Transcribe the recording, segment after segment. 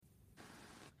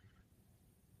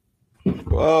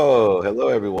Whoa, hello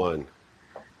everyone.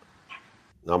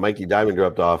 Now Mikey Diamond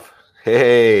dropped off.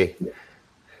 Hey,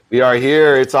 we are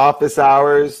here. It's office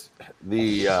hours,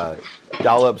 the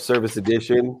dial-up service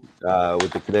edition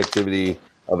with the connectivity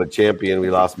of a champion. We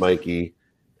lost Mikey,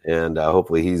 and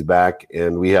hopefully he's back.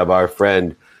 And we have our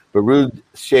friend Beerud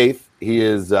Sheth. He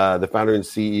is the founder and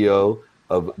CEO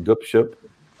of Gupshup,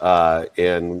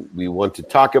 and we want to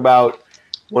talk about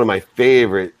one of my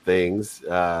favorite things,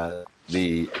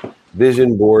 the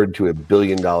vision board to $1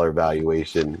 billion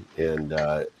valuation, and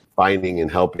finding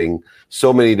and helping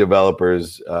so many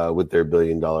developers with their $1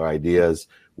 billion ideas.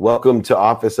 Welcome to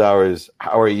Office Hours.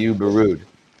 How are you, Beerud?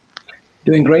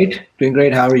 Doing great.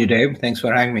 How are you, Dave? Thanks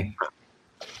for having me.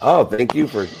 Oh, thank you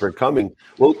for coming.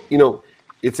 Well,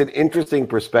 it's an interesting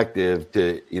perspective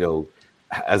to,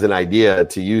 as an idea,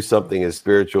 to use something as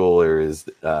spiritual or as,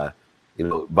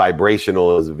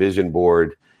 vibrational as a vision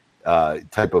board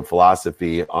type of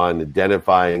philosophy on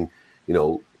identifying,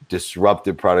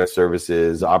 disruptive product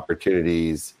services,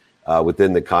 opportunities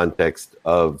within the context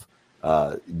of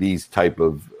these type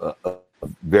of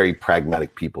very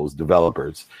pragmatic people's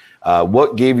developers.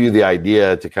 What gave you the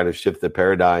idea to kind of shift the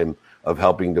paradigm of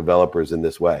helping developers in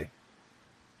this way?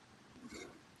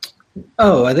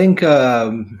 Oh, I think, I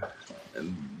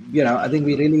think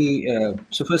we really,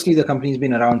 so firstly, the company's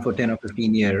been around for 10 or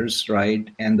 15 years, right?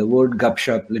 And the word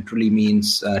Gupshup literally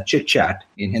means chit chat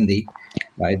in Hindi,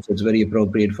 right? So it's very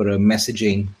appropriate for a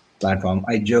messaging platform.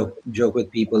 I joke with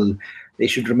people, they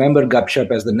should remember Gupshup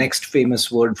as the next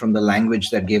famous word from the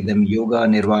language that gave them yoga,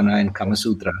 nirvana, and Kama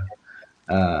Sutra,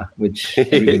 which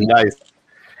nice.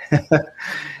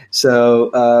 So,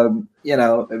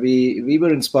 we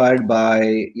were inspired by,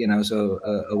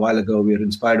 a while ago, we were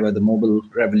inspired by the mobile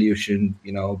revolution.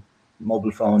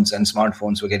 Mobile phones and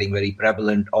smartphones were getting very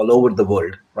prevalent all over the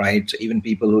world, right? So even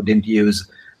people who didn't use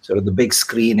sort of the big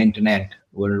screen internet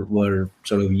were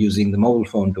sort of using the mobile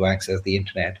phone to access the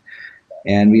internet.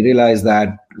 And we realized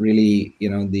that really,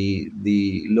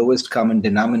 the lowest common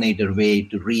denominator way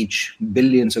to reach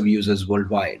billions of users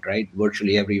worldwide, right?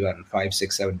 Virtually everyone, 5,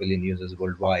 6, 7 billion users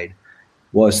worldwide,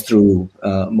 was through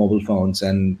mobile phones.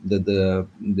 And the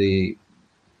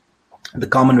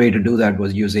common way to do that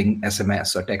was using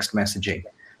SMS or text messaging,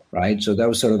 right? So that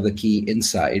was sort of the key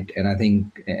insight. And I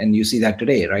think, and you see that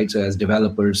today, right? So as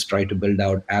developers try to build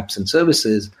out apps and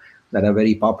services that are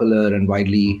very popular and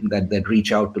widely that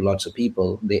reach out to lots of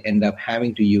people, they end up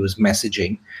having to use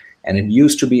messaging. And it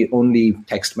used to be only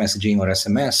text messaging or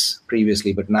SMS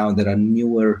previously, but now there are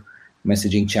newer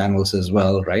messaging channels as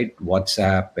well, right?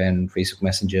 WhatsApp and Facebook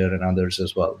Messenger and others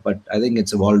as well. But I think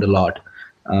it's evolved a lot.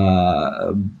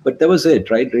 But that was it,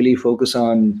 right? Really focus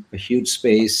on a huge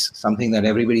space, something that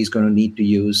everybody's going to need to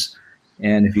use.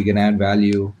 And if you can add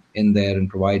value in there and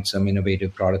provide some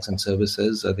innovative products and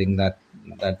services, I think that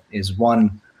is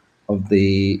one of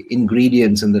the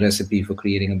ingredients in the recipe for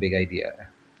creating a big idea.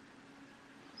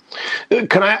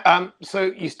 Can I?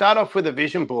 So you start off with a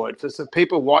vision board. So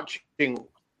people watching,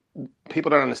 people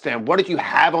don't understand. What did you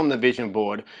have on the vision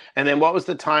board, and then what was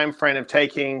the time frame of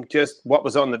taking just what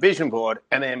was on the vision board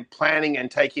and then planning and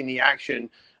taking the action?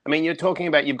 I mean, you're talking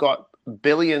about you've got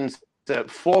billions,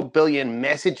 4 billion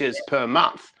messages per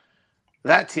month.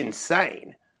 That's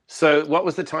insane. So what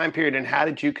was the time period and how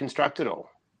did you construct it all?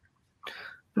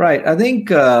 Right. I think,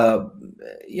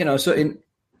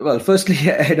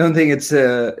 firstly, I don't think it's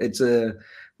a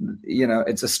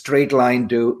straight line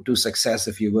to success,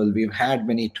 if you will. We've had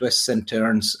many twists and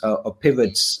turns or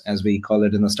pivots, as we call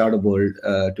it in the startup world,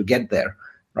 to get there,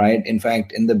 right? In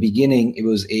fact, in the beginning, it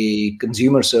was a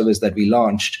consumer service that we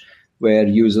launched where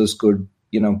users could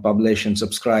publish and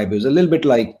subscribe. It was a little bit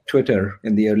like Twitter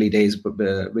in the early days,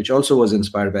 which also was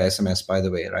inspired by SMS, by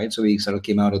the way, right? So we sort of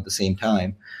came out at the same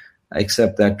time,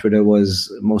 except that Twitter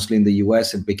was mostly in the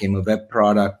US. It became a web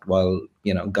product while,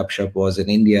 Gupshup was in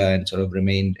India and sort of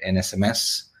remained an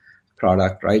SMS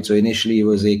product, right? So initially it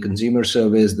was a consumer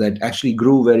service that actually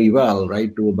grew very well,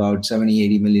 right? To about 70,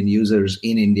 80 million users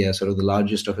in India, sort of the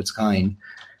largest of its kind.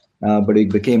 But it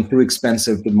became too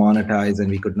expensive to monetize and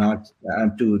we could not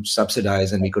to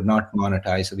subsidize and we could not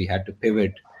monetize. So we had to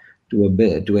pivot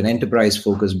to an enterprise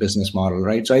focused business model,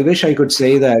 right? So I wish I could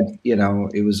say that,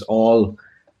 it was all,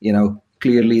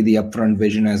 clearly the upfront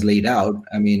vision as laid out.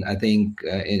 I mean, I think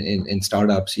in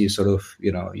startups, you sort of,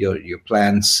 your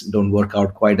plans don't work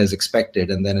out quite as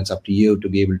expected. And then it's up to you to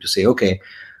be able to say, okay,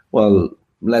 well,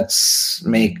 let's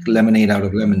make lemonade out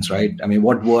of lemons, right? I mean,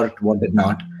 what worked, what did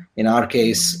not? In our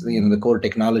case, the core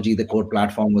technology, the core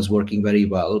platform was working very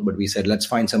well, but we said, let's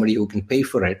find somebody who can pay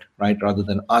for it, right? Rather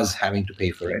than us having to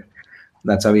pay for it.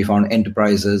 That's how we found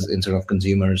enterprises instead of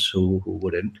consumers who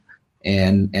wouldn't.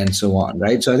 and so on,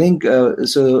 right? So I think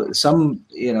so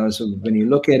when you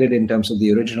look at it in terms of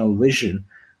the original vision,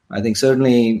 I think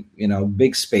certainly,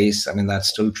 big space, I mean, that's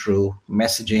still true.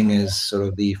 Messaging is sort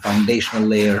of the foundational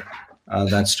layer,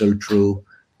 that's still true.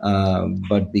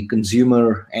 But the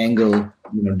consumer angle,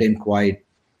 didn't quite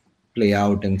play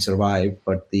out and survive,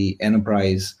 but the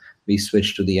enterprise, we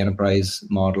switched to the enterprise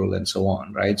model and so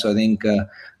on, right? So I think,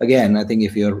 again, I think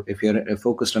if you're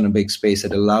focused on a big space,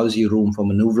 it allows you room for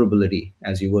maneuverability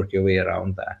as you work your way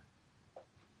around that.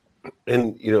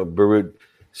 And, Beerud,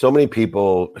 so many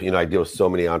people, I deal with so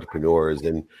many entrepreneurs,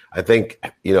 and I think,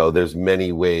 there's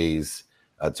many ways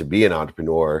to be an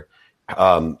entrepreneur.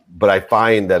 But I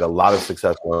find that a lot of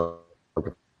successful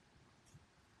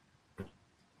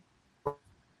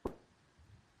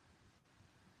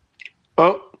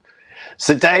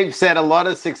so Dave said a lot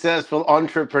of successful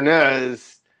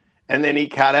entrepreneurs, and then he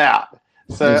cut out.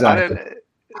 So exactly.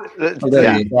 I don't.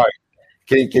 Yeah. Sorry.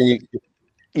 Can you?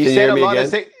 You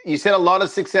said a lot of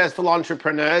successful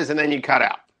entrepreneurs, and then you cut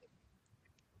out.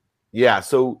 Yeah,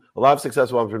 so a lot of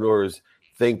successful entrepreneurs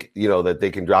think, that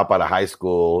they can drop out of high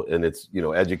school and it's,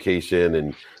 education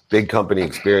and big company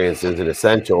experience isn't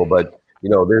essential. But,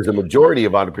 there's a majority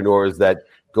of entrepreneurs that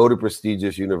go to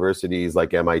prestigious universities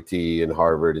like MIT and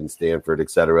Harvard and Stanford, et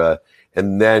cetera,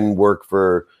 and then work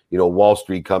for, Wall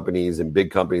Street companies and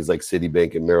big companies like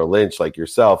Citibank and Merrill Lynch, like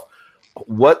yourself.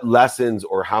 What lessons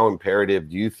or how imperative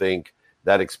do you think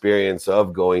that experience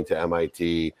of going to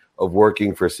MIT, of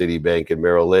working for Citibank and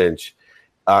Merrill Lynch,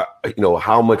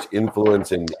 how much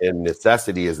influence and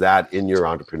necessity is that in your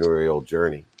entrepreneurial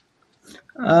journey?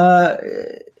 I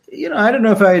don't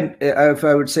know if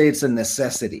I would say it's a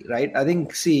necessity, right? I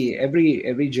think,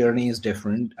 every journey is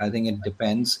different. I think it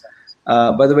depends.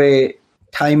 By the way,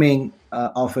 timing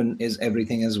often is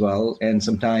everything as well. And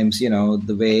sometimes,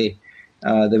 the way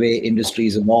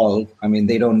industries evolve, I mean,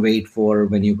 they don't wait for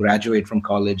when you graduate from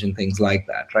college and things like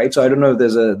that, right? So I don't know if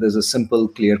there's a simple,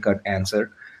 clear-cut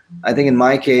answer. I think in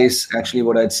my case, actually,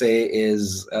 what I'd say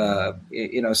is,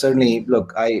 certainly,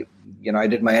 look, I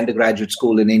did my undergraduate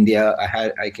school in India.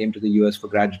 I came to the US for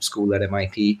graduate school at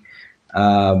MIT.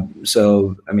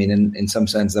 So, I mean, in some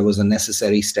sense, that was a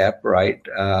necessary step, right?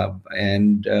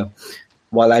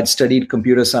 While I'd studied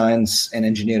computer science and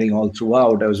engineering all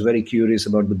throughout, I was very curious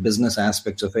about the business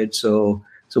aspects of it. So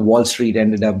Wall Street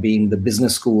ended up being the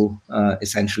business school,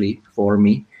 essentially, for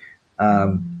me.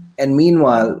 And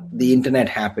meanwhile, the internet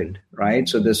happened, right?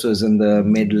 So this was in the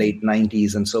late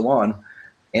 90s and so on.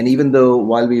 And even though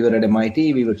while we were at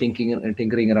MIT, we were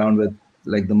tinkering around with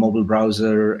like the mobile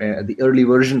browser, the early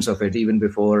versions of it, even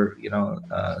before,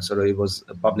 sort of it was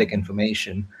public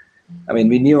information. I mean,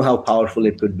 we knew how powerful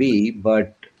it could be,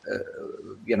 but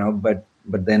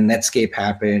then Netscape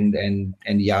happened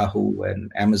and Yahoo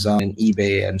and Amazon and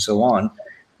eBay and so on,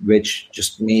 which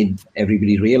just made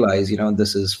everybody realize,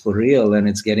 this is for real and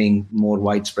it's getting more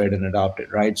widespread and adopted,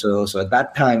 right? So at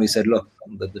that time we said, look,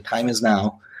 the time is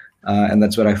now. And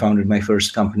that's where I founded my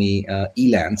first company,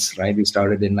 Elance, right? We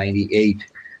started in 98,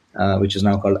 which is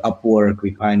now called Upwork.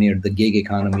 We pioneered the gig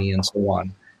economy and so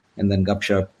on. And then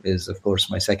Gupshup is, of course,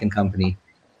 my second company,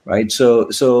 right? So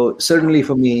certainly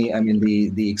for me, I mean,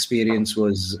 the experience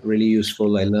was really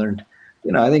useful. I learned,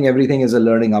 I think everything is a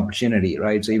learning opportunity,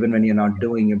 right? So even when you're not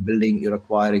doing, you're building, you're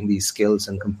acquiring these skills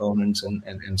and components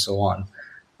and so on.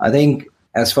 I think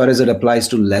as far as it applies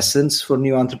to lessons for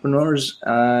new entrepreneurs,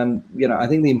 I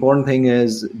think the important thing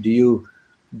is, do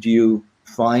you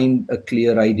find a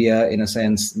clear idea in a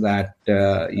sense that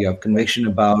you have conviction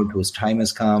about, whose time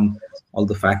has come, all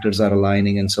the factors are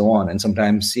aligning and so on. And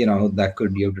sometimes, that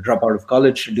could, you have to drop out of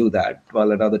college to do that.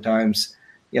 While at other times,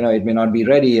 it may not be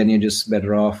ready and you're just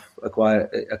better off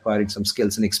acquiring some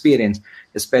skills and experience,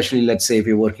 especially let's say if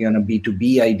you're working on a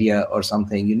B2B idea or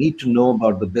something, you need to know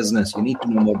about the business, you need to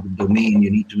know about the domain,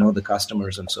 you need to know the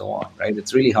customers and so on, right?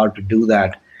 It's really hard to do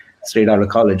that straight out of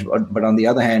college. But on the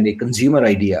other hand, a consumer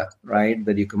idea, right,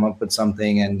 that you come up with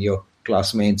something and your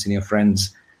classmates and your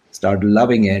friends start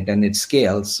loving it and it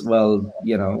scales, well,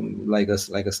 like a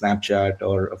Snapchat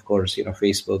or of course,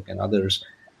 Facebook and others,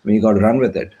 I mean, you got to run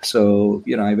with it. So,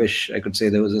 I wish I could say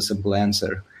there was a simple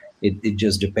answer. It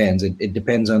just depends. It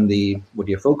depends on what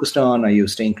you're focused on. Are you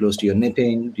staying close to your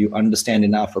knitting? Do you understand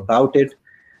enough about it?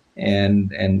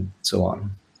 And so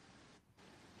on.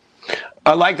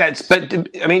 I like that. But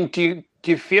I mean, do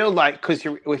you feel like, because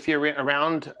if you're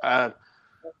around, I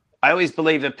always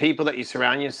believe that people that you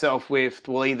surround yourself with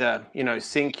will either,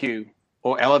 sink you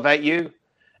or elevate you.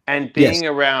 And being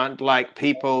around like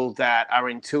people that are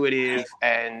intuitive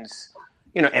and,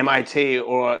 MIT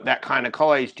or that kind of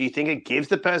college, do you think it gives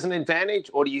the person an advantage,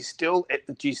 or do you still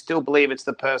believe it's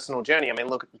the personal journey? I mean,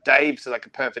 look, Dave's like a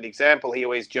perfect example. He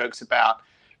always jokes about,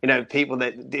 people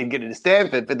that didn't get into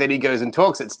Stanford, but then he goes and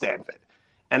talks at Stanford.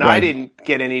 And Right. I didn't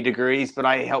get any degrees, but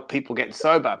I help people get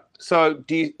sober. So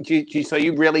do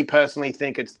you really personally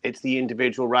think it's the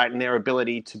individual, right, and their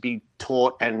ability to be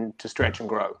taught and to stretch and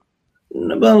grow?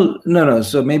 Well, no.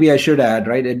 So maybe I should add,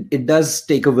 right? It does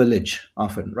take a village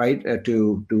often, right,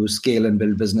 to scale and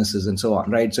build businesses and so on,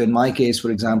 right? So in my case,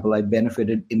 for example, I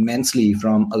benefited immensely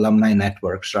from alumni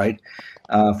networks, right,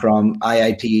 from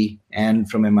IIT and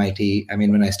from MIT. I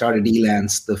mean, when I started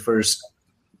Elance, the first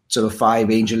sort of 5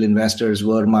 angel investors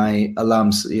were my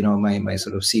alums, my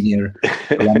sort of senior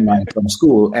alumni from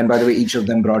school. And by the way, each of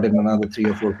them brought in another 3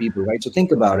 or 4 people, right? So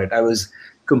think about it. I was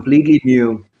completely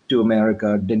new to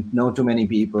America, didn't know too many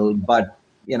people, but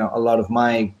a lot of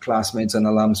my classmates and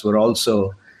alums were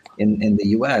also in the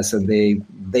US, and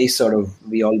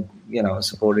we all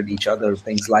supported each other,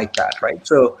 things like that, right?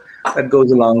 So that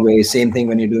goes a long way. Same thing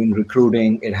when you're doing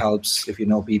recruiting, it helps if you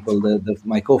know people.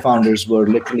 My co-founders were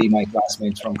literally my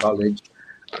classmates from college,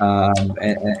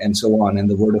 and so on, and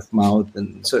the word of mouth,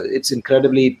 and so it's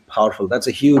incredibly powerful. That's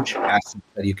a huge asset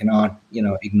that you cannot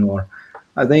ignore.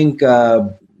 I think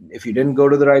if you didn't go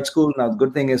to the right school, now the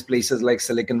good thing is places like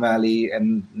Silicon Valley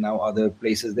and now other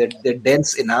places, they're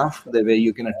dense enough the way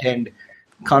you can attend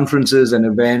conferences and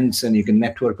events, and you can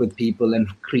network with people and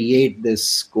create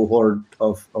this cohort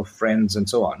of friends and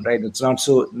so on, right? It's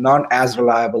not as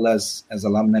reliable as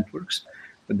alum networks,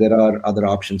 but there are other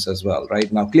options as well,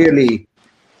 right? Now, clearly,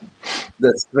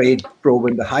 the straight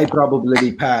proven, the high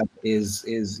probability path is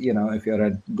if you're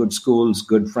at good schools,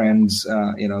 good friends,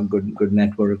 good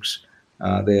networks,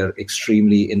 they're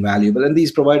extremely invaluable, and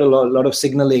these provide a lot of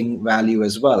signaling value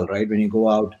as well, right? When you go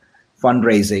out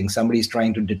fundraising, somebody's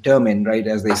trying to determine, right,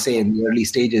 as they say in the early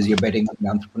stages, you're betting on the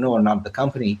entrepreneur, not the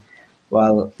company.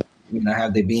 Well,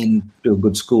 have they been to a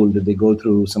good school? Did they go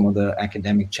through some of the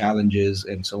academic challenges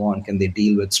and so on? Can they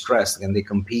deal with stress? Can they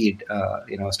compete? A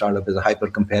startup is a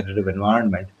hyper-competitive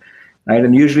environment, right?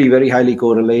 And usually very highly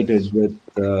correlated with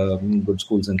good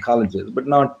schools and colleges, but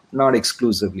not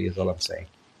exclusively, is all I'm saying.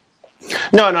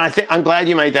 No, I'm glad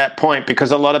you made that point,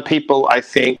 because a lot of people, I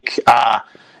think,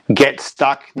 get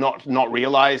stuck not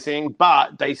realizing,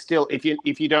 but they still, if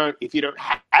you don't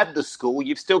have the school,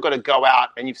 you've still got to go out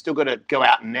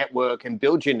and network and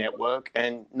build your network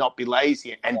and not be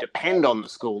lazy and depend on the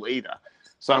school either.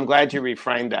 So I'm glad you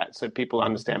reframed that so people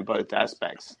understand both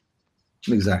aspects.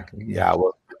 Exactly. Yeah,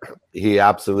 well, he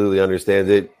absolutely understands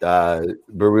it.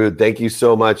 Beerud, thank you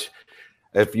so much.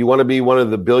 If you want to be one of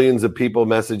the billions of people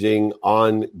messaging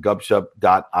on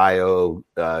gupshup.io,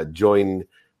 join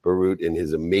Beerud in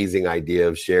his amazing idea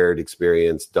of shared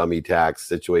experience, dummy tax,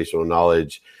 situational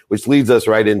knowledge, which leads us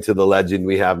right into the legend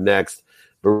we have next.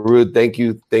 Beerud, thank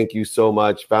you so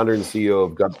much. Founder and CEO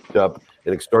of GupShup,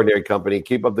 an extraordinary company.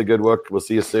 Keep up the good work. We'll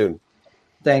see you soon.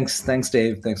 Thanks,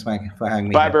 Dave. Thanks, Mike, for having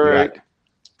me. Bye, Beerud.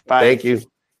 Bye. Thank you.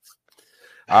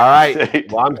 All right.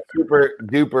 Well, I'm super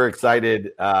duper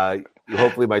excited.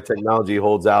 Hopefully my technology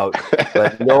holds out.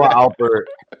 But Noah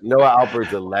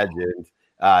Alper's a legend.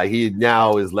 He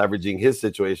now is leveraging his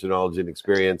situational knowledge and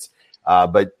experience.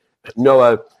 But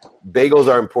Noah, bagels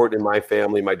are important in my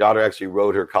family. My daughter actually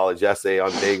wrote her college essay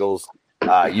on bagels.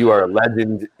 You are a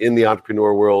legend in the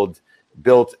entrepreneur world.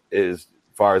 Built, as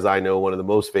far as I know, one of the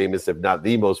most famous, if not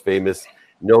the most famous,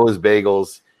 Noah's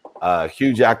Bagels.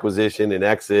 Huge acquisition and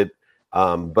exit.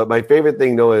 But my favorite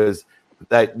thing, Noah, is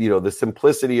that, the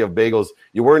simplicity of bagels.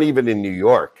 You weren't even in New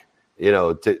York.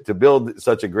 To build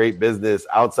such a great business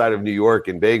outside of New York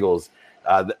and bagels,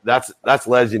 that's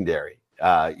legendary.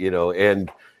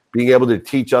 And being able to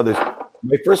teach others.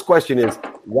 My first question is,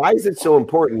 why is it so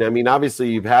important? I mean, obviously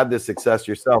you've had this success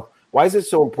yourself. Why is it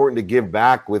so important to give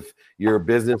back with your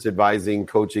business advising,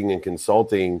 coaching, and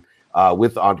consulting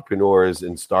with entrepreneurs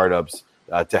and startups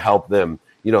to help them?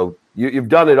 You've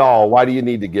done it all. Why do you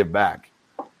need to give back?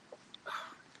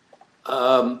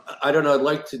 I don't know.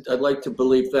 I'd like to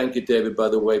believe. Thank you, David, by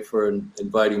the way, for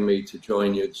inviting me to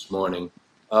join you this morning.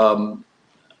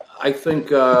 I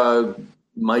think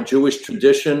my Jewish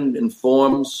tradition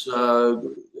informs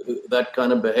that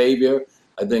kind of behavior.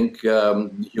 I think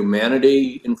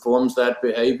humanity informs that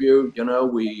behavior.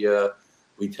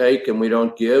 We take and we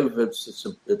don't give. It's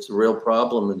a real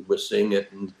problem, and we're seeing it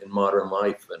in modern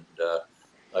life. And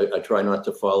I try not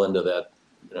to fall into that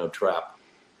trap.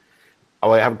 Oh,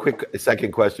 I have a quick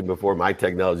second question before my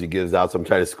technology gives out, so I'm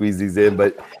trying to squeeze these in.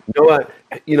 But Noah,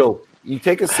 you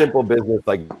take a simple business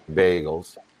like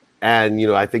bagels, and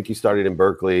I think you started in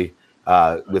Berkeley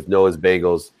with Noah's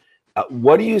Bagels.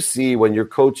 What do you see when you're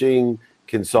coaching,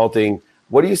 consulting?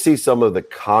 What do you see some of the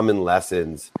common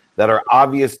lessons that are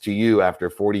obvious to you after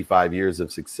 45 years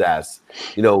of success?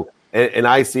 And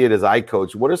I see it as I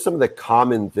coach. What are some of the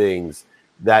common things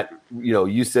that,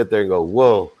 you sit there and go,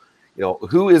 whoa,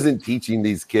 who isn't teaching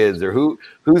these kids, or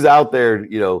who's out there,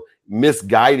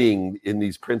 misguiding in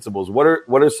these principles? What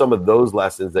are some of those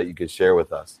lessons that you can share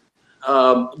with us?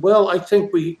 Well, I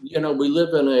think we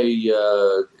live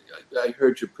in I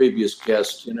heard your previous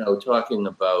guest, talking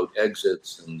about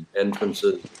exits and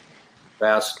entrances,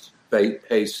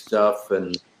 fast-paced stuff,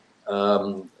 and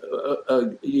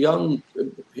young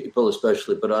people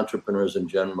especially, but entrepreneurs in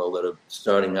general that are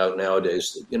starting out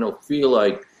nowadays, feel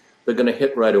like they're going to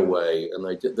hit right away, and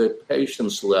the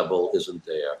patience level isn't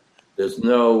there. There's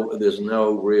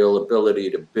no real ability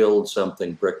to build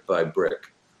something brick by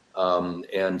brick,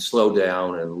 and slow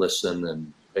down and listen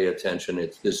and pay attention.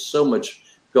 There's so much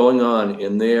going on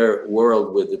in their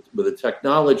world with the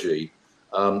technology,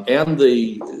 and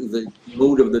the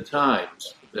mood of the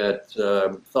times, that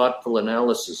thoughtful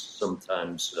analysis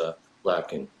sometimes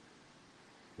lacking.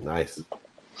 Nice.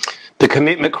 The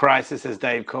commitment crisis, as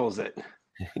Dave calls it.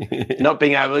 Not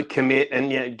being able to commit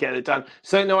and get it done.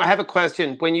 So, no, I have a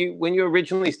question. When you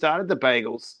originally started the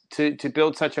bagels to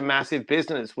build such a massive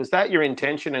business, was that your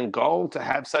intention and goal to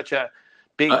have such a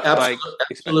big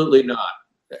absolutely not.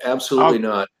 Absolutely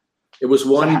not. It was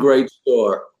one great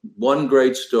store.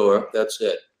 That's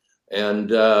it. And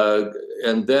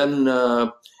then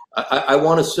I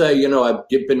want to say, I've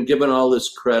been given all this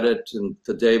credit, and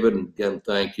to David, and again,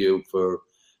 thank you for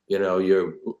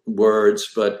your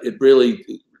words, but it really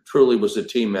truly was a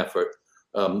team effort.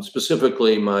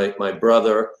 Specifically, my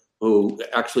brother, who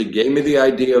actually gave me the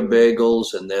idea of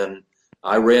bagels, and then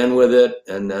I ran with it.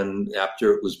 And then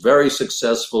after it was very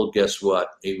successful, guess what?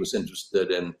 He was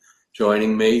interested in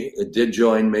joining me. It did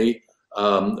join me.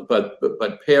 But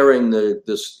pairing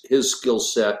his skill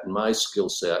set and my skill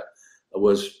set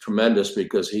was tremendous,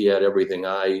 because he had everything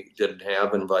I didn't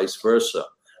have, and vice versa.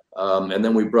 And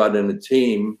then we brought in a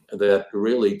team that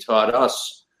really taught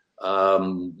us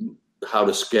how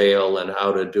to scale and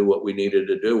how to do what we needed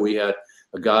to do. We had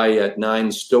a guy at 9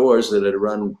 stores that had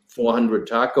run 400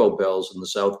 Taco Bells in the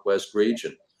Southwest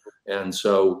region. And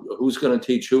so who's going to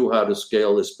teach who how to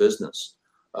scale this business?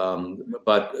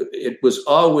 But it was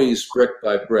always brick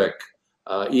by brick.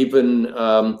 Even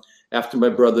after my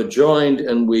brother joined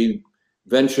and we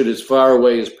ventured as far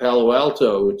away as Palo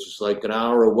Alto, which is like an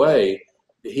hour away,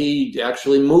 he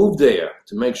actually moved there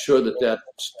to make sure that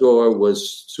store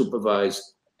was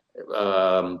supervised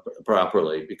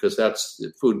properly, because that's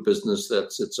the food business.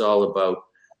 It's all about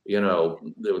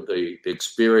the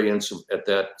experience at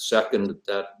that second, at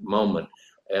that moment.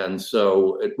 And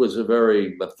so it was a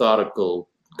very methodical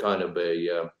kind of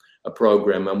a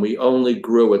program, and we only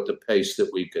grew at the pace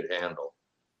that we could handle.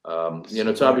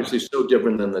 It's obviously so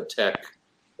different than the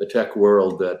tech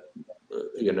world that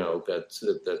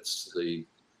that's the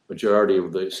majority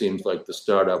of seems like the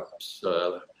startups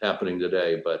happening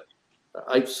today. But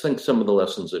I think some of the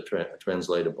lessons are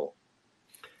translatable.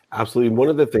 Absolutely. One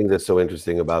of the things that's so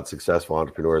interesting about successful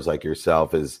entrepreneurs like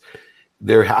yourself is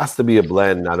there has to be a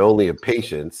blend, not only of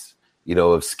patience,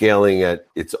 of scaling at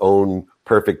its own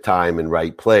perfect time and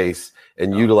right place,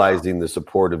 and utilizing the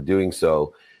support of doing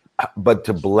so, but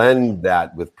to blend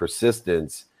that with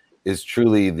persistence is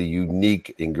truly the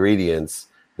unique ingredients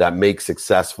that make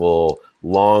successful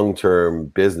long-term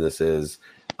businesses.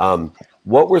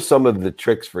 What were some of the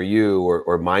tricks for you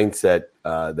or mindset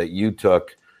that you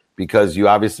took? Because you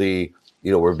obviously,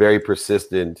 were very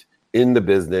persistent in the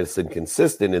business and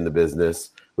consistent in the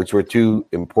business, which were two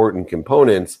important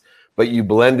components, but you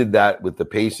blended that with the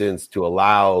patience to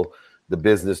allow the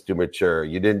business to mature.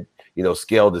 You didn't,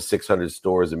 scale to 600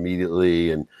 stores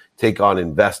immediately and take on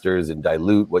investors and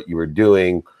dilute what you were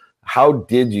doing. How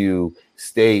did you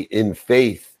stay in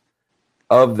faith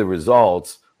of the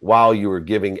results while you were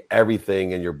giving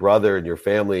everything, and your brother and your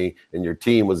family and your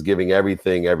team was giving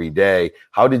everything every day?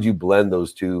 How did you blend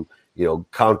those two,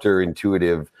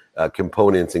 counterintuitive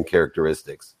components and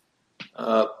characteristics?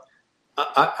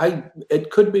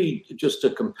 It could be just a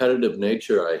competitive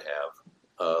nature I have.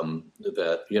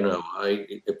 That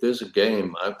if there's a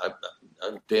game, I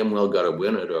damn well got to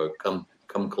win it or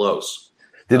come close.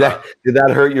 Did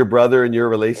that hurt your brother and your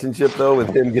relationship though,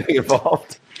 with him getting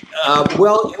involved?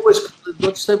 Well, it was.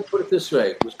 Let's put it this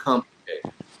way: it was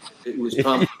complicated.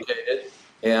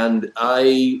 And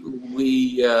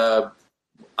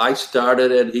I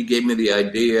started it. He gave me the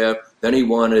idea. Then he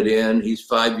wanted in. He's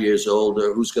 5 years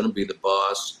older. Who's going to be the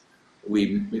boss?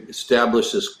 We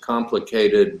established this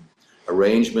complicated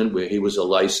arrangement where he was a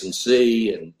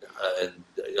licensee, and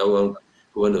I won't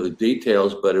go into the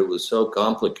details, but it was so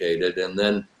complicated. And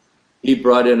then he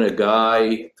brought in a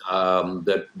guy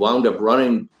that wound up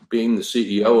being the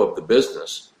CEO of the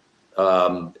business,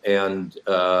 and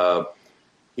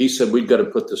he said, we've got to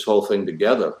put this whole thing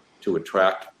together to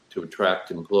attract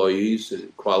employees,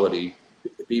 quality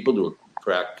people, to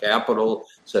attract capital,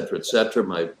 et cetera, et cetera.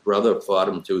 My brother fought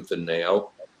him tooth and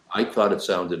nail. I thought it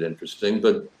sounded interesting,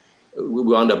 but we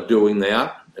wound up doing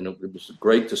that, and it was a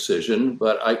great decision.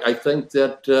 But I think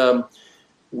that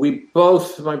we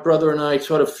both, my brother and I,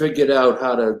 sort of figured out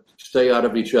how to stay out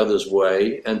of each other's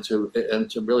way and to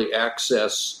really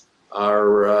access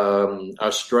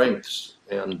our strengths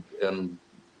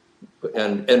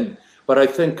but I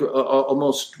think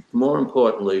almost more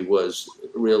importantly was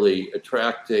really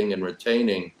attracting and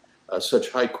retaining such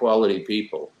high quality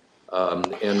people, and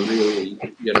really,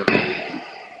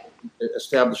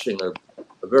 establishing a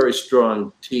very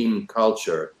strong team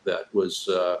culture that was,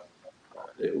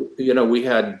 we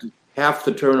had half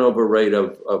the turnover rate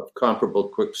of comparable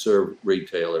quick serve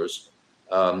retailers,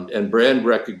 and brand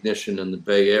recognition in the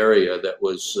Bay Area that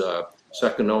was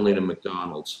second only to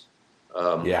McDonald's.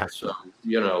 So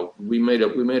we made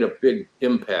a big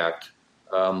impact,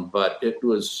 but it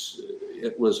was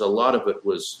a lot of it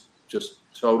was just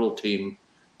total team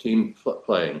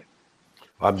playing.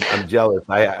 I'm jealous.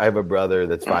 I have a brother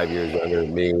that's 5 years younger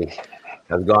than me,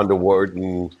 has gone to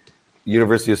Wharton,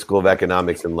 University School of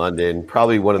Economics in London,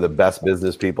 probably one of the best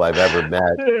business people I've ever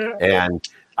met. And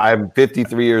I'm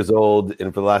 53 years old,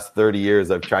 and for the last 30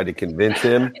 years, I've tried to convince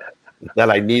him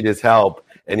that I need his help.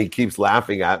 And he keeps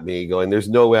laughing at me, going, there's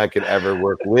no way I could ever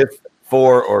work with,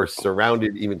 for, or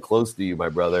surrounded even close to you, my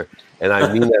brother. And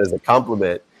I mean that as a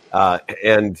compliment.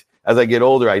 And as I get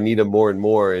older, I need him more and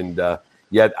more. And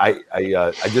yet I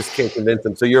just can't convince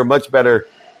him. So you're a much better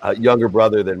younger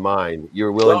brother than mine.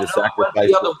 You're willing to sacrifice.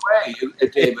 It went the other way,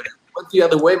 David. It went the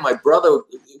other way. My brother,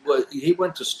 he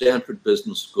went to Stanford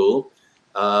Business School.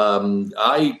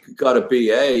 I got a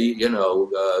BA,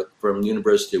 from the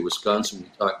University of Wisconsin. We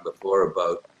talked before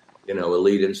about,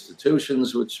 elite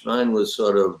institutions, which mine was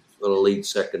sort of an elite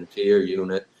second tier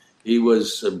unit. He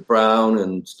was Brown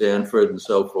and Stanford and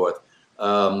so forth.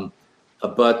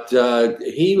 But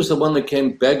he was the one that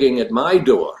came begging at my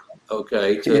door,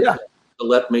 to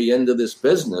let me into this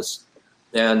business.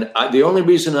 And the only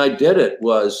reason I did it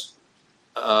was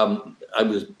I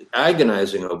was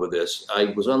agonizing over this. I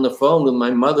was on the phone with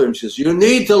my mother, and she says, you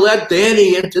need to let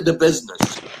Danny into the business.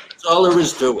 That's all there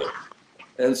is to it.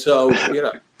 And so,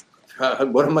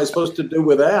 what am I supposed to do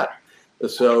with that?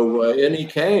 So, and he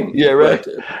came. Yeah, right.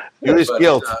 You're his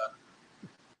guilt.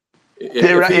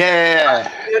 If he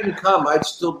hadn't come, I'd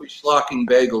still be schlocking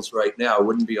bagels right now. I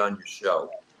wouldn't be on your show.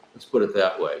 Let's put it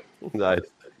that way. Nice.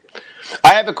 I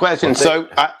have a question. So,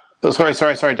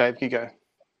 sorry, Dave. You go.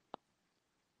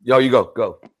 Yo, you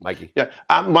go, Mikey. Yeah.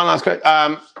 One last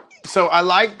question. So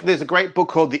there's a great book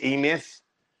called The E-Myth,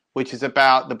 which is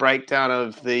about the breakdown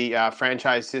of the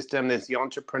franchise system. There's the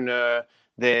entrepreneur,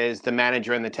 there's the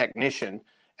manager, and the technician,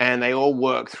 and they all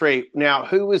work through. Now,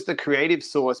 who was the creative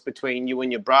source between you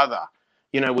and your brother?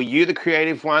 Were you the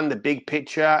creative one, the big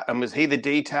picture, and was he the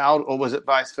detailed, or was it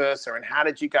vice versa? And how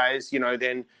did you guys,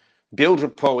 then build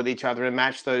rapport with each other and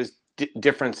match those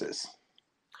differences?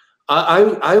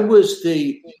 I was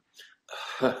it's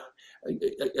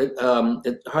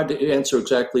hard to answer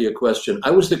exactly your question.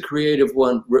 I was the creative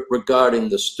one regarding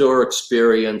the store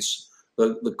experience,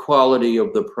 the quality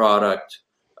of the product,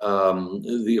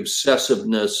 the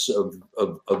obsessiveness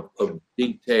of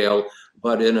detail,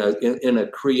 but in a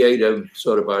creative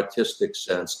sort of artistic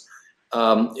sense.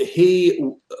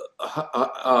 He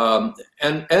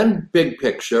and big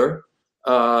picture.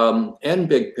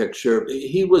 Big picture.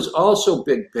 He was also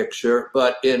big picture,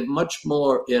 but in much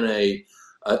more in a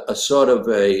sort of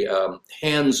a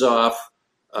hands-off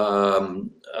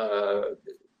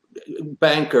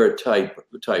banker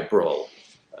type role.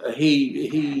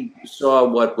 He saw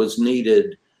what was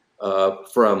needed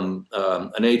from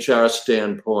an HR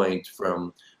standpoint,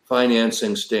 from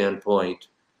financing standpoint,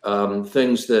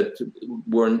 things that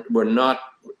were not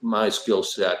my skill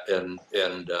set, and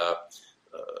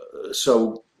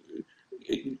so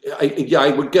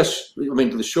I would guess.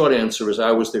 The short answer is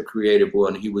I was the creative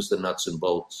one. He was the nuts and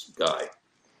bolts guy.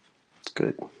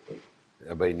 Good.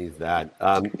 Everybody needs that.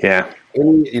 Yeah.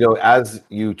 As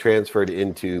you transferred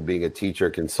into being a teacher,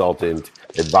 consultant,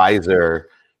 advisor,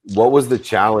 what was the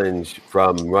challenge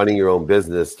from running your own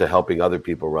business to helping other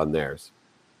people run theirs?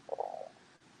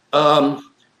 Well,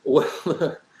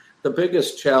 the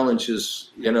biggest challenge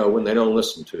is, when they don't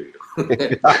listen to you.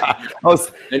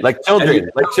 Like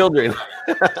children.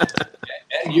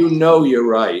 And you're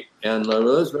right. And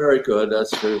that's very good.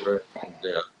 That's very, very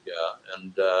good.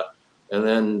 Yeah. And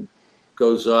then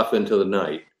goes off into the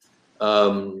night.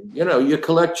 You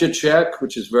collect your check,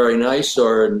 which is very nice.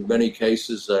 Or in many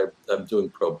cases, I'm doing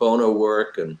pro bono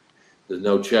work, and there's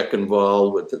no check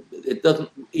involved. It doesn't.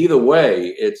 Either way,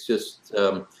 it's just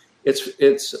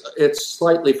it's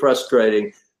slightly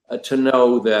frustrating to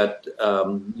know that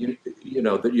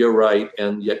that you're right,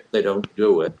 and yet they don't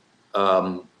do it.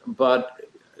 But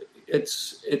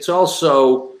it's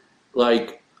also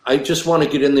like I just want to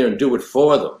get in there and do it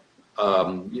for them. I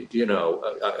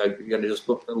just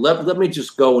let me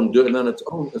just go and do it, and then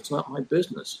it's not my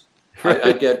business.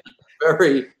 I get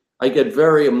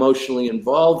very emotionally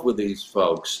involved with these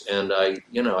folks, and I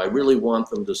really want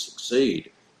them to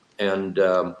succeed, and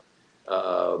then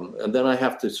I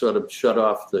have to sort of shut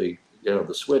off the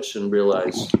switch and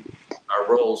realize our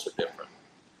roles are different.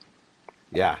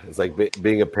 Yeah, it's like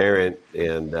being a parent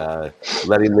and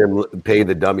letting them pay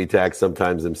the dummy tax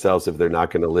sometimes themselves if they're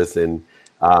not going to listen.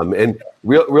 And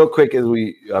real quick as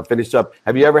we finish up,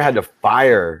 have you ever had to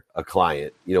fire a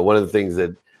client? One of the things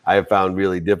that I have found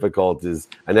really difficult is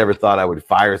I never thought I would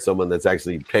fire someone that's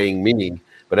actually paying me.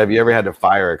 But have you ever had to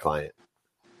fire a client?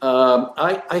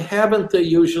 I haven't. They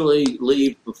usually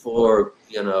leave before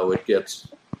it gets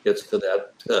to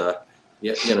that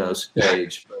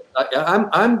stage. But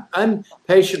I'm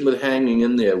patient with hanging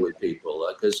in there with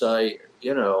people because I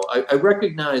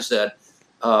recognize that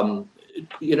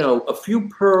a few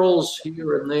pearls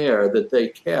here and there that they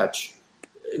catch,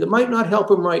 it might not help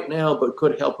them right now, but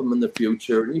could help them in the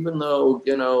future. And even though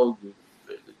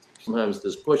sometimes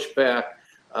there's pushback,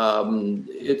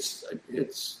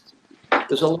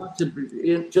 there's a lot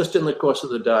just in the course of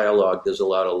the dialogue. There's a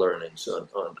lot of learnings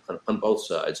on both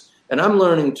sides, and I'm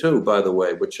learning too, by the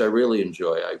way, which I really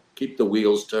enjoy. I keep the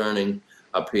wheels turning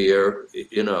up here,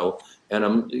 and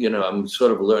I'm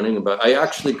sort of learning about. I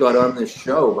actually got on this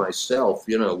show myself,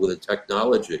 with the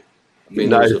technology. I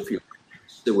mean, nice.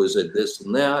 There was a this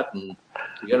and that, and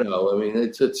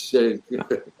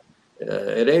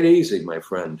it ain't easy, my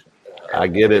friend. I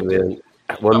get it, man.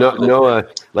 Well, Noah,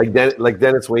 like Dennis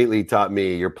Waitley taught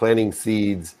me, you're planting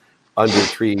seeds under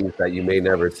trees that you may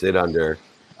never sit under,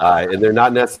 and they're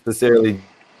not necessarily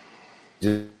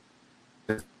just.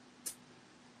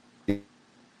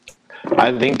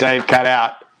 I think Dave cut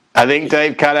out.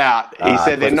 He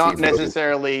said they're not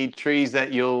necessarily trees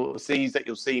that you'll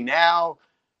see now,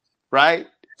 right?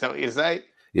 Is that what you say?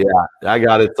 Yeah, I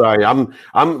got it. Sorry, I'm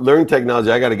learning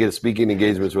technology. I got to get speaking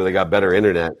engagements where they got better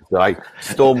internet. So I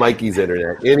stole Mikey's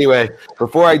internet. Anyway,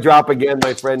 before I drop again,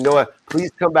 my friend Noah, please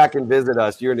come back and visit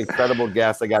us. You're an incredible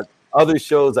guest. I got other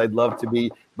shows I'd love to be,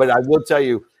 but I will tell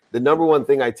you the number one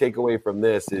thing I take away from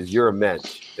this is you're a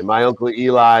mensch. And my uncle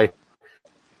Eli.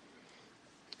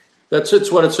 That's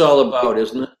what it's all about,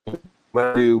 isn't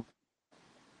it?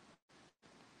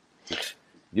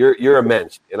 You're a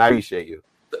mensch, and I appreciate you.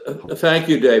 Thank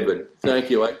you, David. Thank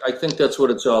you. I think that's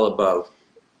what it's all about.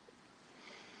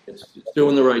 It's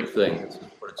doing the right thing. That's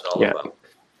what it's all about.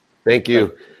 Thank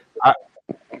you.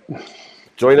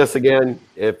 Join us again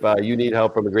if you need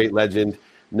help from a great legend,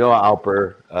 Noah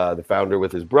Alper, the founder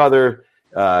with his brother.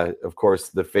 Of course,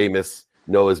 the famous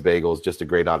Noah's Bagels, just a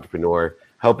great entrepreneur,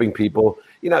 helping people.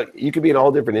 You could be in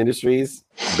all different industries.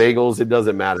 Bagels, it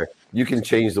doesn't matter. You can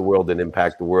change the world and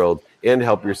impact the world and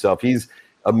help yourself. He's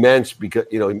a mensch because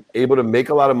able to make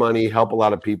a lot of money, help a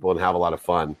lot of people, and have a lot of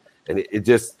fun. And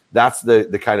that's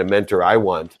the kind of mentor I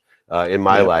want in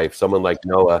my life. Someone like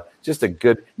Noah, just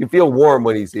you feel warm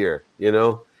when he's here,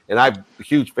 And I'm a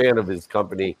huge fan of his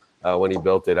company. When he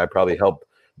built it, I probably helped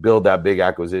build that big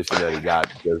acquisition that he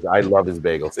got because I love his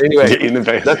bagels.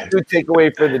 Anyway, let's do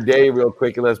takeaway for the day real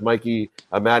quick, unless Maddie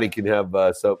can have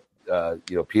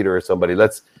Peter or somebody.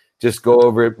 Let's just go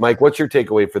over it. Mike, what's your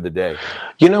takeaway for the day?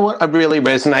 You know what really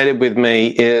resonated with me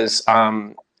is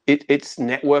it's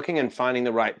networking and finding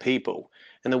the right people.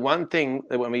 And the one thing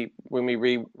that when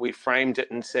we framed it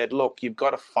and said, look, you've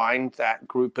got to find that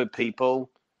group of people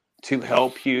to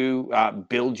help you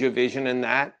build your vision in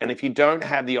that. And if you don't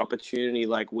have the opportunity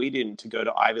like we didn't to go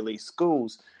to Ivy League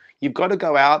schools, you've got to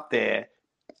go out there,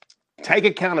 take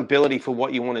accountability for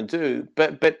what you want to do,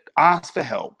 but ask for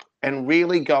help. And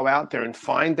really go out there and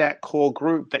find that core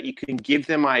group that you can give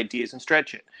them ideas and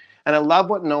stretch it. And I love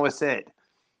what Noah said.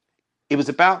 It was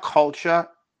about culture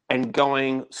and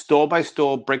going store by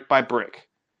store, brick by brick,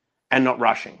 and not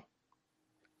rushing.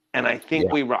 And I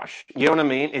think we rush. You know what I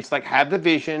mean? It's like have the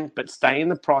vision, but stay in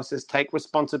the process, take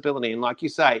responsibility. And like you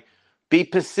say, be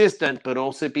persistent, but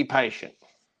also be patient.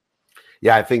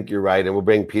 Yeah, I think you're right. And we'll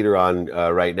bring Peter on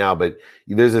right now. But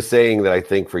there's a saying that I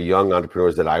think for young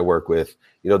entrepreneurs that I work with,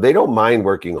 they don't mind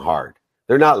working hard.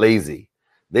 They're not lazy.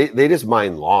 They just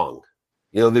mind long.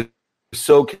 They're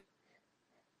so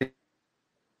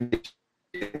they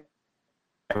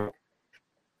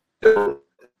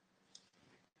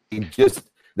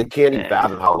can't even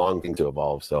fathom how long things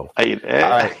evolve. So, are you there?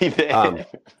 All right. Are you there?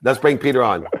 Let's bring Peter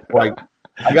on.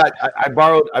 I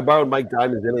borrowed Mike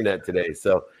Diamond's internet today.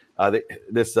 So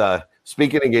this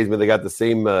speaking engagement, they got the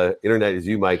same internet as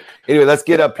you, Mike. Anyway, let's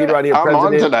get Peter on here. I'm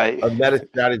President on today. of Meta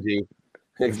Strategy.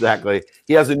 Exactly.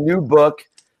 He has a new book,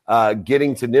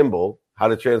 Getting to Nimble: How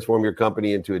to Transform Your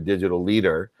Company into a Digital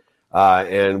Leader.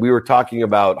 And we were talking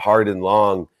about hard and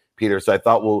long, Peter. So I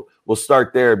thought we'll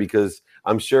start there, because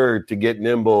I'm sure to get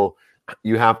nimble,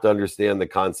 you have to understand the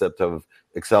concept of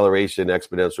acceleration,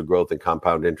 exponential growth, and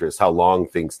compound interest, how long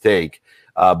things take.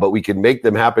 But we can make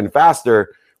them happen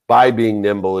faster by being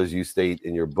nimble, as you state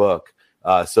in your book.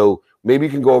 So maybe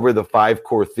you can go over the 5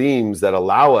 core themes that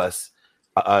allow us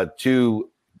to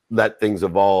let things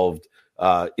evolve.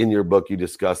 In your book, you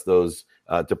discuss those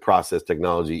to process,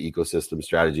 technology, ecosystem,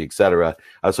 strategy, etc.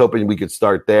 I was hoping we could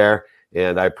start there,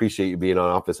 and I appreciate you being on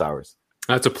Office Hours.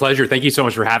 It's a pleasure. Thank you so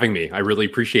much for having me. I really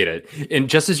appreciate it. And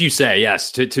just as you say,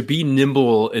 yes, to be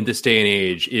nimble in this day and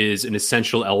age is an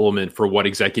essential element for what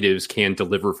executives can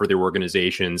deliver for their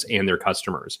organizations and their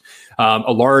customers.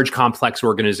 A large, complex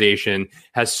organization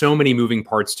has so many moving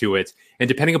parts to it. And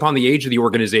depending upon the age of the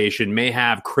organization, may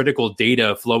have critical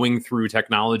data flowing through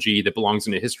technology that belongs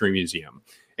in a history museum.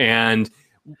 And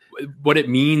what it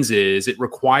means is it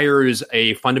requires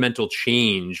a fundamental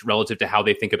change relative to how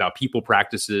they think about people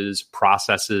practices,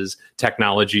 processes,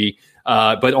 technology,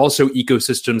 but also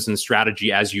ecosystems and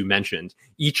strategy, as you mentioned.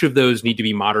 Each of those need to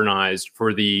be modernized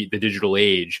for the digital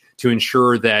age to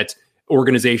ensure that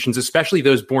organizations, especially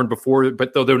those born before,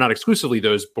 but though they're not exclusively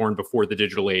those born before the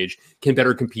digital age, can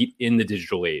better compete in the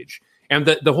digital age. And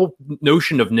the whole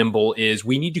notion of nimble is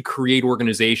we need to create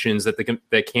organizations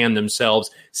that can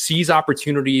themselves seize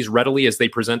opportunities readily as they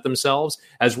present themselves,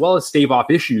 as well as stave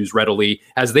off issues readily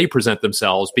as they present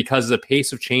themselves, because the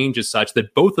pace of change is such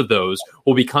that both of those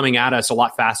will be coming at us a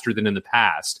lot faster than in the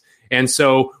past. And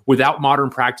so without modern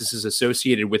practices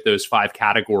associated with those 5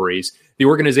 categories, the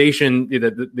organization,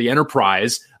 the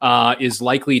enterprise, is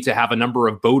likely to have a number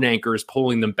of boat anchors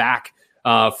pulling them back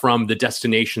from the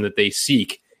destination that they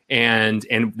seek. And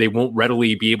they won't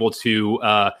readily be able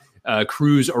to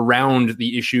cruise around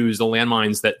the issues, the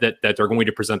landmines that are going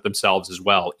to present themselves as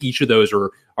well. Each of those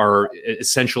are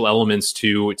essential elements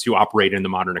to operate in the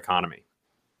modern economy.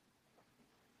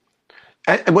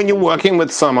 And when you're working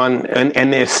with someone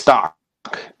and they're stuck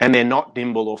and they're not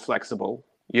nimble or flexible,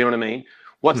 you know what I mean?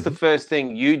 What's the first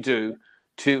thing you do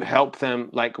to help them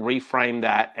reframe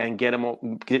that and get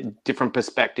different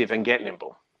perspective and get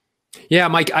nimble? Yeah,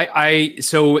 Mike,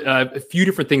 so a few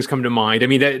different things come to mind. I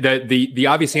mean, the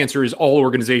obvious answer is all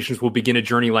organizations will begin a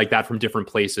journey like that from different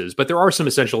places, but there are some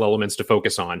essential elements to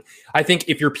focus on. I think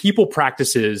if your people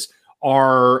practices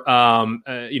are,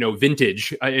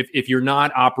 vintage, if you're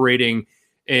not operating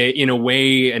in a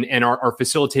way and are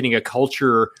facilitating a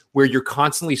culture where you're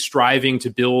constantly striving to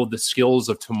build the skills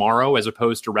of tomorrow, as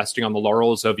opposed to resting on the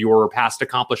laurels of your past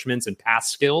accomplishments and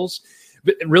past skills,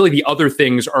 but really the other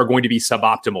things are going to be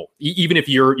suboptimal. Even if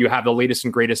you have the latest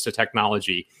and greatest of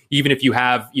technology, even if you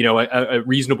have a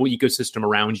reasonable ecosystem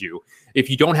around you,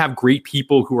 if you don't have great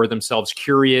people who are themselves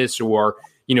curious or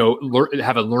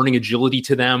have a learning agility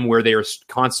to them, where they are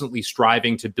constantly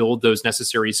striving to build those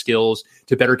necessary skills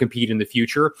to better compete in the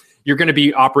future, you're going to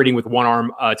be operating with one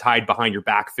arm tied behind your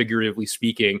back, figuratively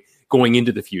speaking, going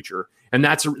into the future, and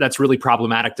that's really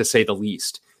problematic, to say the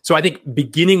least. So I think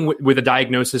beginning with a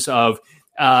diagnosis of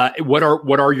what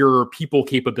are your people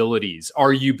capabilities?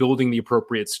 Are you building the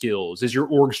appropriate skills? Is your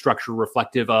org structure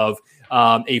reflective of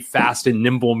a fast and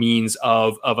nimble means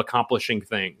of accomplishing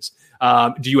things?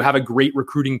 Do you have a great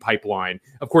recruiting pipeline?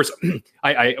 Of course,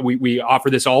 we offer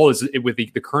this all as with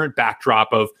the current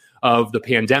backdrop of the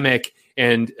pandemic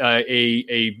and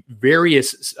a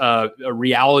various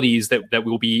realities that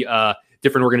will be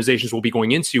different organizations will be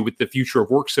going into with the future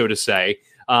of work, so to say.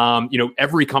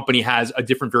 Every company has a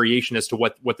different variation as to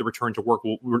what the return to work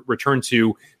will return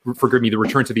to, the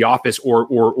return to the office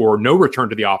or no return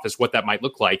to the office, what that might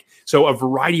look like. So a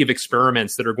variety of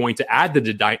experiments that are going to add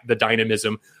the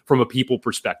dynamism from a people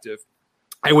perspective.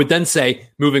 I would then say,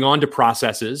 moving on to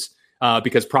processes,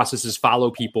 because processes follow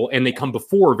people and they come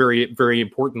before, very, very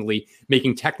importantly,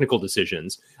 making technical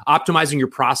decisions. Optimizing your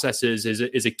processes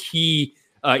is a key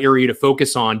area to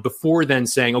focus on before then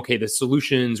saying, okay, the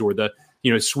solutions or the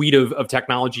suite of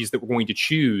technologies that we're going to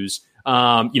choose.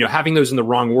 Having those in the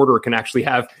wrong order can actually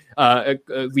have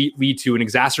lead to an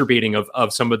exacerbating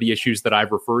of some of the issues that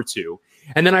I've referred to.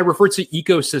 And then I refer to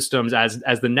ecosystems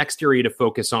as the next area to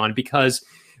focus on, because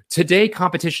today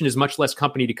competition is much less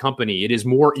company to company. It is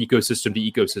more ecosystem to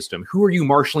ecosystem. Who are you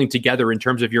marshaling together in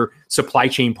terms of your supply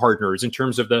chain partners, in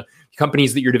terms of the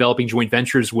companies that you're developing joint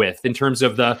ventures with, in terms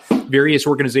of the various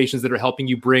organizations that are helping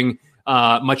you bring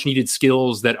much needed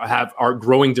skills that are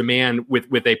growing demand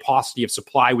with a paucity of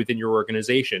supply within your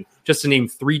organization, just to name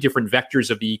 3 different vectors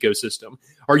of the ecosystem.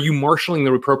 Are you marshaling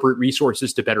the appropriate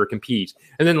resources to better compete?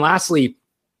 And then lastly,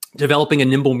 developing a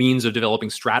nimble means of developing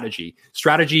strategy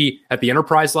at the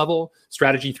enterprise level,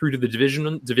 strategy through to the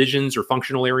divisions or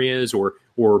functional areas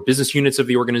or business units of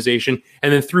the organization,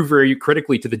 and then through very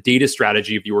critically to the data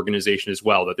strategy of the organization as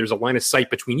well, that there's a line of sight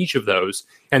between each of those,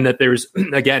 and that there's,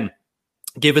 again,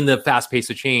 given the fast pace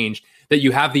of change, that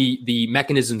you have the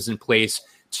mechanisms in place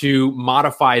to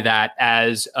modify that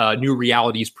as new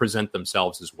realities present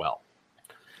themselves as well.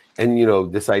 And,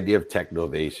 this idea of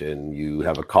technovation, you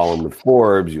have a column with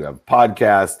Forbes, you have a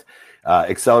podcast,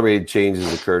 accelerated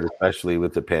changes occurred, especially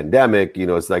with the pandemic.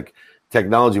 It's like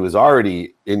technology was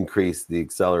already increased the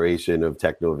acceleration of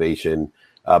technovation.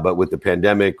 But with the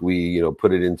pandemic, we,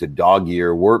 put it into dog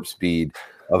year warp speed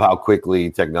of how quickly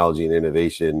technology and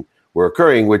innovation were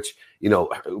occurring, which,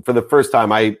 for the first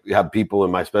time, I have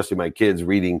people especially my kids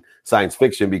reading science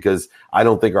fiction, because I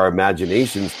don't think our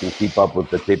imaginations can keep up with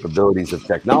the capabilities of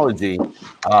technology.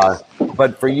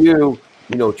 But for you,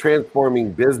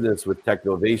 transforming business with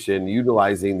technovation,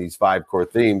 utilizing these 5 core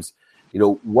themes,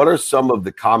 what are some of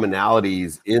the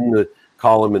commonalities in the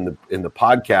column in the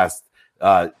podcast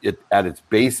at its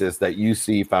basis that you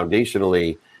see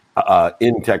foundationally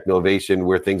in technovation,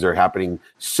 where things are happening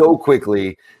so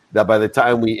quickly that by the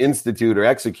time we institute or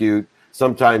execute,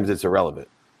 sometimes it's irrelevant?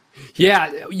 Yeah,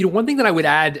 one thing that I would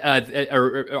add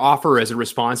or offer as a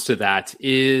response to that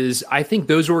is, I think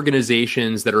those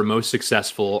organizations that are most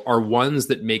successful are ones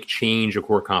that make change a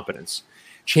core competence.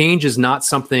 Change is not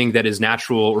something that is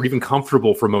natural or even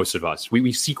comfortable for most of us.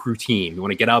 We seek routine. We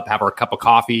want to get up, have our cup of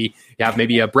coffee, have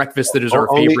maybe a breakfast that is our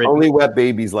favorite. Only wet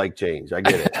babies like change. I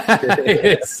get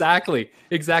it.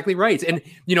 Exactly right. And,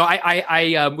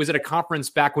 I was at a conference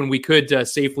back when we could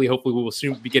safely, hopefully we will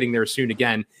soon be getting there soon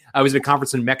again. I was at a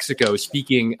conference in Mexico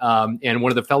speaking, and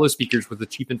one of the fellow speakers was the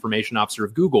chief information officer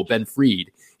of Google, Ben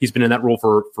Fried. He's been in that role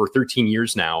for 13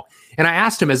 years now. And I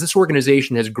asked him, as this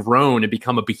organization has grown and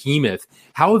become a behemoth,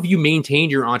 how have you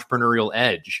maintained your entrepreneurial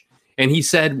edge? And he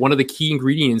said one of the key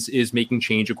ingredients is making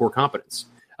change a core competence,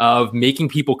 of making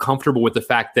people comfortable with the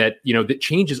fact that, that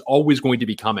change is always going to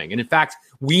be coming. And in fact,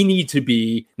 we need to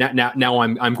be, now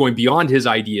I'm going beyond his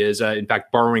ideas, in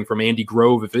fact, borrowing from Andy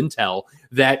Grove of Intel,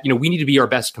 that, we need to be our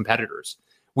best competitors.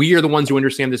 We are the ones who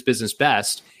understand this business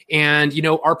best. And,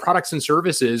 our products and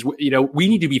services, we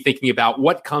need to be thinking about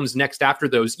what comes next after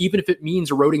those, even if it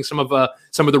means eroding some of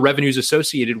the revenues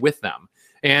associated with them.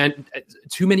 And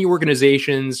too many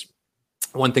organizations,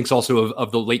 one thinks also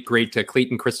of the late, great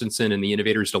Clayton Christensen and the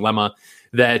Innovator's Dilemma,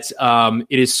 that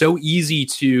it is so easy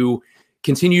to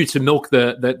continue to milk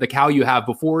the cow you have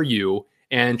before you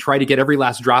and try to get every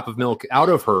last drop of milk out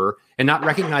of her, and not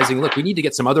recognizing, look, we need to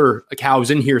get some other cows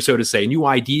in here, so to say, new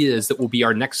ideas that will be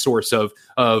our next source of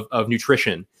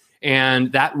nutrition.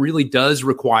 And that really does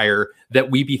require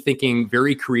that we be thinking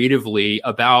very creatively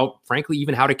about, frankly,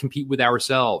 even how to compete with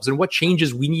ourselves and what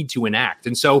changes we need to enact.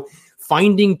 And so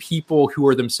finding people who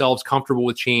are themselves comfortable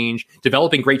with change,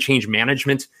 developing great change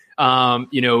management,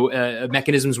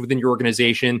 mechanisms within your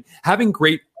organization, having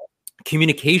great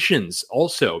communications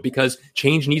also, because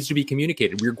change needs to be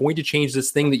communicated. We're going to change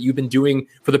this thing that you've been doing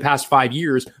for the past 5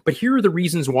 years, but here are the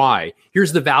reasons why.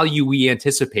 Here's the value we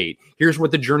anticipate. Here's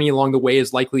what the journey along the way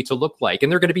is likely to look like.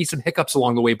 And there are going to be some hiccups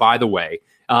along the way, by the way.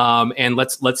 And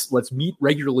let's meet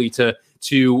regularly to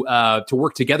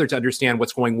work together to understand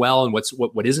what's going well and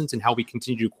what isn't, and how we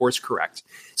continue to course correct.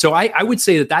 So I would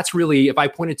say that that's really, if I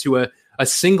pointed to a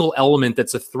single element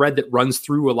that's a thread that runs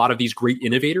through a lot of these great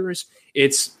innovators,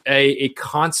 it's a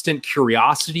constant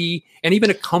curiosity and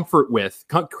even a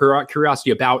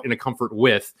curiosity about and a comfort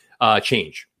with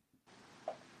change.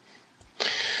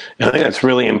 I think that's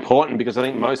really important, because I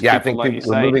think most people, like you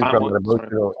say, moving from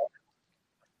emotional.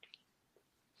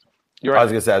 I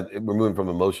was going to say, we're moving from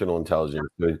emotional intelligence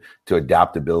to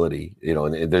adaptability.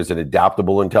 And there's an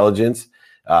adaptable intelligence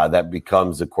that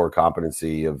becomes a core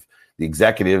competency of the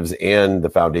executives and the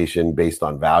foundation based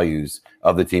on values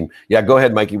of the team. Yeah, go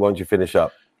ahead, Mikey. Why don't you finish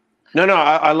up? No,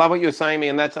 I love what you're saying,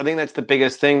 and I think that's the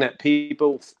biggest thing, that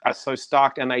people are so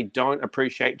stuck and they don't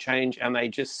appreciate change and they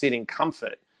just sit in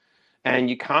comfort. And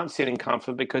you can't sit in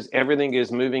comfort because everything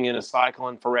is moving in a cycle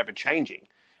and forever changing.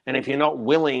 And if you're not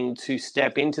willing to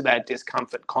step into that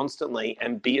discomfort constantly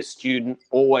and be a student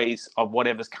always of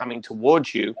whatever's coming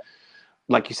towards you,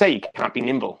 like you say, you can't be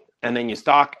nimble. And then you're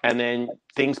stuck, and then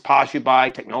things pass you by,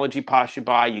 technology pass you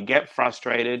by, you get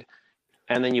frustrated,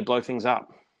 and then you blow things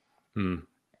up.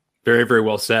 Very, very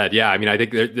well said. Yeah, I mean, I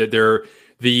think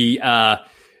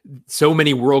so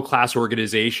many world-class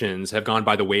organizations have gone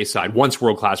by the wayside. Once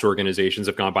world-class organizations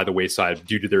have gone by the wayside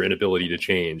due to their inability to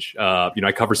change.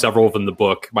 I cover several of them in the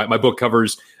book. My book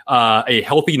covers a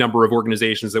healthy number of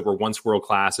organizations that were once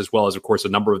world-class, as well as, of course, a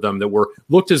number of them that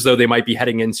looked as though they might be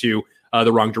heading into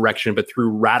the wrong direction, but through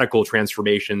radical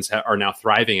transformations are now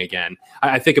thriving again.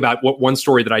 I think about one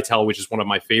story that I tell, which is one of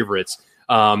my favorites,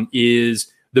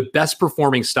 is the best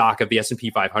performing stock of the S&P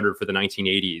 500 for the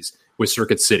 1980s was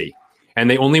Circuit City. And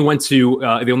they only went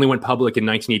public in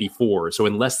 1984. So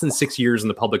in less than 6 years in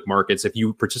the public markets, if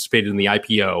you participated in the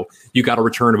IPO, you got a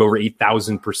return of over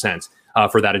 8,000%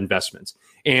 for that investment.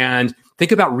 And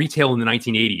think about retail in the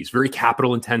 1980s, very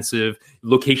capital intensive,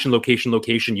 location.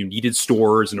 You needed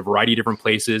stores in a variety of different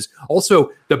places.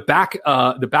 Also, the back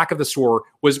of the store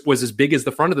was as big as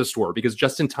the front of the store, because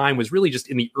just in time was really just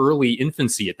in the early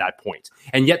infancy at that point.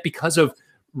 And yet, because of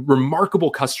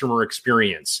remarkable customer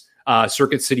experience,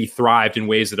 Circuit City thrived in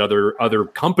ways that other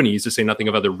companies, to say nothing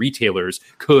of other retailers,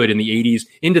 could in the 80s.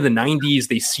 Into the 90s,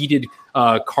 they seeded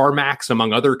CarMax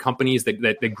among other companies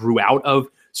that grew out of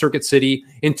Circuit City.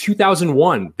 In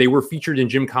 2001, they were featured in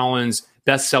Jim Collins'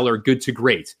 bestseller, Good to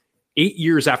Great. 8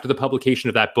 years after the publication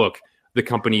of that book, the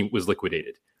company was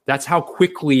liquidated. That's how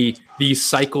quickly these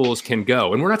cycles can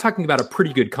go. And we're not talking about a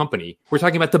pretty good company. We're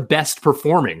talking about the best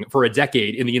performing for a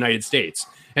decade in the United States.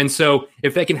 And so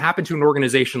if that can happen to an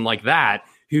organization like that,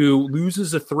 who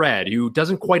loses a thread, who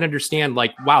doesn't quite understand,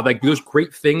 like, wow, like those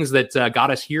great things that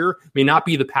got us here may not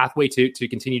be the pathway to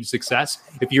continued success.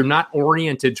 If you're not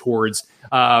oriented towards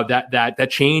that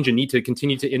change and need to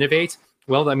continue to innovate,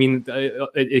 well, I mean,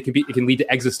 it can lead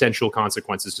to existential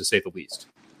consequences, to say the least.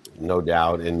 No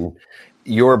doubt. And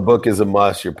your book is a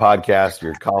must. Your podcast,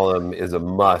 your column is a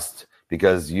must,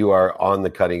 because you are on the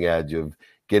cutting edge of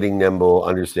getting nimble,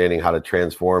 understanding how to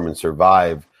transform and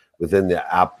survive within the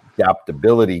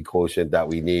adaptability quotient that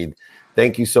we need.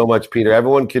 Thank you so much, Peter.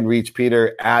 Everyone can reach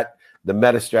Peter at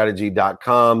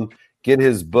themetastrategy.com. Get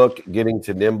his book, Getting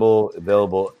to Nimble,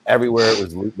 available everywhere. It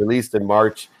was released in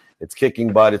March. It's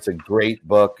kicking butt. It's a great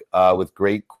book with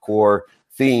great core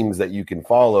themes that you can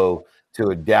follow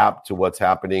to adapt to what's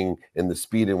happening and the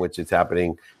speed in which it's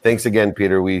happening. Thanks again,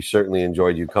 Peter. We certainly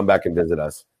enjoyed you. Come back and visit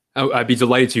us. Oh, I'd be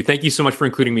delighted to. Thank you so much for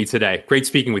including me today. Great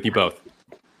speaking with you both.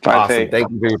 Awesome. Thank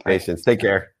you for your patience. Take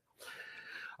care.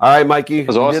 All right, Mikey.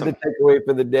 We awesome. did the takeaway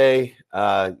for the day.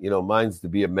 Mine's to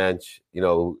be a mensch.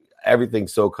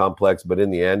 Everything's so complex, but in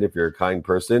the end, if you're a kind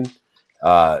person,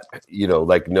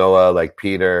 like Noah, like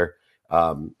Peter,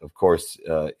 of course,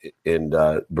 and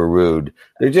Beerud,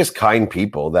 they're just kind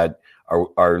people that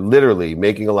are literally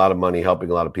making a lot of money, helping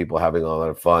a lot of people, having a lot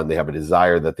of fun. They have a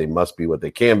desire that they must be what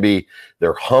they can be.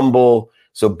 They're humble.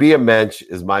 So be a mensch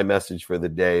is my message for the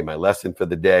day, my lesson for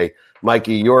the day.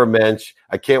 Mikey, you're a mensch.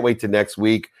 I can't wait to next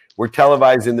week. We're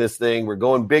televising this thing. We're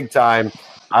going big time.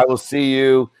 I will see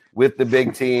you with the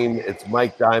big team. It's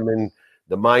Mike Diamond,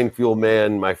 the Mind Fuel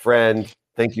Man, my friend.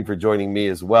 Thank you for joining me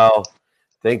as well.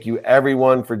 Thank you,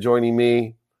 everyone, for joining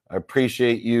me. I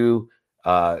appreciate you.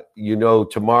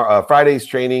 Tomorrow, Friday's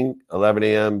training, 11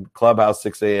 a.m., Clubhouse,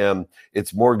 6 a.m.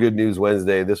 It's More Good News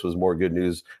Wednesday. This was More Good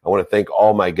News. I want to thank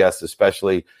all my guests,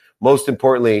 especially. Most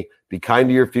importantly, be kind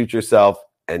to your future self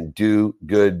and do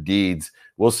good deeds.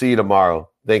 We'll see you tomorrow.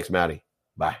 Thanks, Maddie.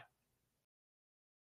 Bye.